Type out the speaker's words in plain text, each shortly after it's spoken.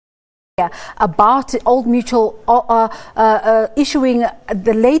about Old Mutual issuing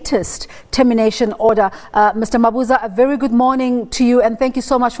the latest termination order. Mr. Mabuza, a very good morning to you, and thank you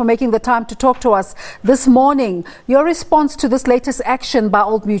so much for making the time to talk to us this morning. Your response to this latest action by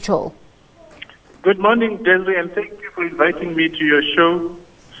Old Mutual? Good morning, Desiree, and thank you for inviting me to your show.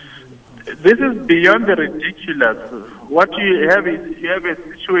 This is beyond the ridiculous. What you have is a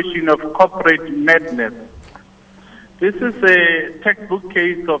situation of corporate madness. This is a textbook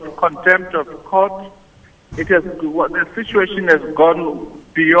case of contempt of court. The situation has gone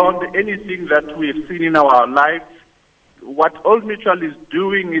beyond anything that we've seen in our lives. What Old Mutual is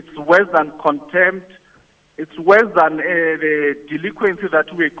doing is worse than contempt. It's worse than the delinquency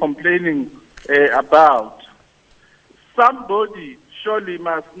that we're complaining about. Somebody surely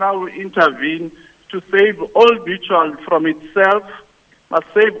must now intervene to save Old Mutual from itself, must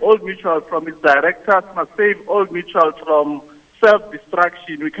save Old Mutual from its directors, must save Old Mutual from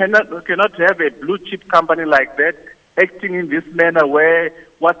self-destruction. We cannot have a blue-chip company like that acting in this manner where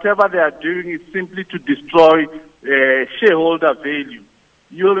whatever they are doing is simply to destroy shareholder value.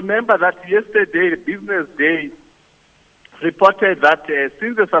 You'll remember that yesterday, Business Day reported that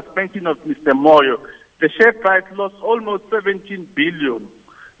since the suspension of Mr. Moyo, the share price lost almost 17 billion.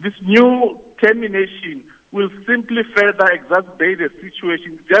 This new termination will simply further exacerbate the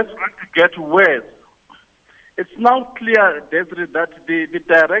situation. It's just going to get worse. It's now clear, Desiree, that the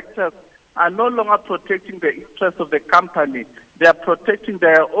directors are no longer protecting the interests of the company. They are protecting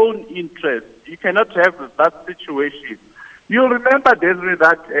their own interests. You cannot have that situation. You'll remember, Desiree,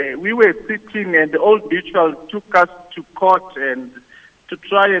 that we were sitting and the Old Mutual took us to court and to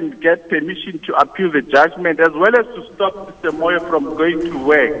try and get permission to appeal the judgment, as well as to stop Mr. Moyo from going to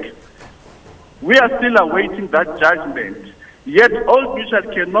work. We are still awaiting that judgment. Yet Old Mutual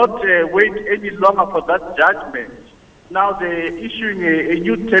cannot wait any longer for that judgment. Now they're issuing a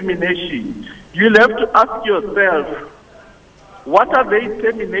new termination. You'll have to ask yourself, what are they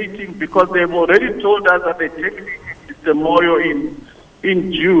terminating? Because they've already told us that they terminated Mr. Moyo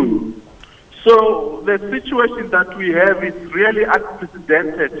in June. So the situation that we have is really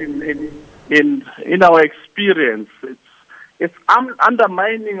unprecedented in our experience. It's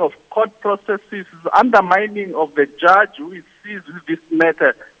undermining of court processes, it's undermining of the judge who is seized with this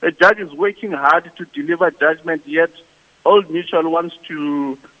matter. The judge is working hard to deliver judgment, yet Old Mutual wants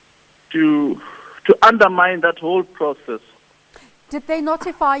to undermine that whole process. Did they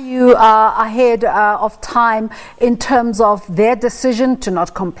notify you ahead of time in terms of their decision to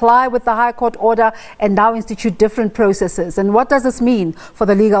not comply with the High Court order and now institute different processes? And what does this mean for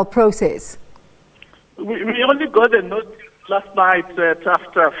the legal process? We only got a notice last night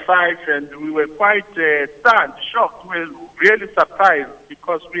after 5, and we were quite stunned, shocked. We were really surprised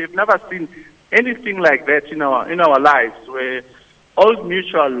because we have never seen anything like that in our lives, where Old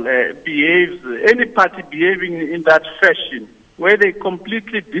Mutual behaves, any party behaving in that fashion, where they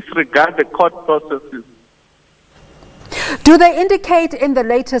completely disregard the court processes. Do they indicate in the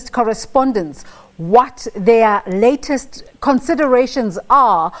latest correspondence what their latest considerations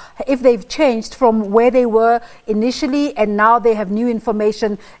are, if they've changed from where they were initially and now they have new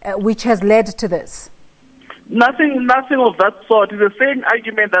information which has led to this? Nothing of that sort. It's the same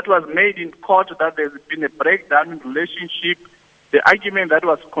argument that was made in court, that there's been a breakdown in relationship, the argument that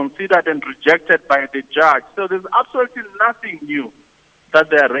was considered and rejected by the judge. So there's absolutely nothing new that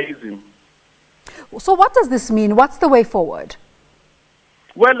they are raising. So what does this mean? What's the way forward?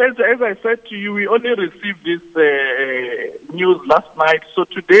 Well, as I said to you, we only received this news last night. So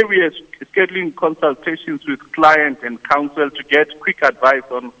today we are scheduling consultations with client and counsel to get quick advice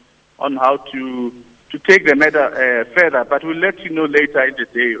on how to take the matter further. But we'll let you know later in the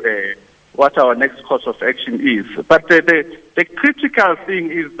day what our next course of action is. But the critical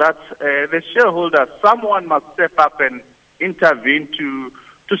thing is that the shareholders, someone must step up and intervene to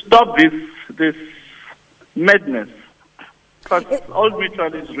stop this madness. Because Old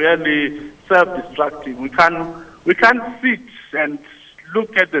Mutual is really self-destructing. We can't sit and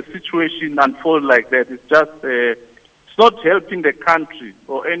look at the situation unfold like that. It's just it's not helping the country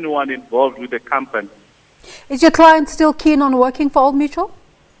or anyone involved with the company. Is your client still keen on working for Old Mutual?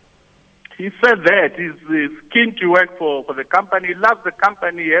 He said that he's keen to work for the company. He loves the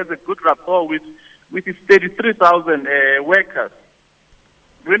company. He has a good rapport with his 33,000 workers.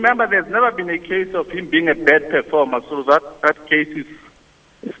 Remember, there's never been a case of him being a bad performer, so that case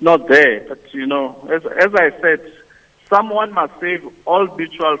is not there. But, you know, as I said, someone must save Old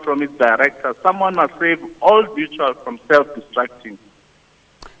Mutual from its director. Someone must save Old Mutual from self-destructing.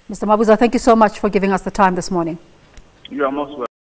 Mr. Mabuza, thank you so much for giving us the time this morning. You are most welcome.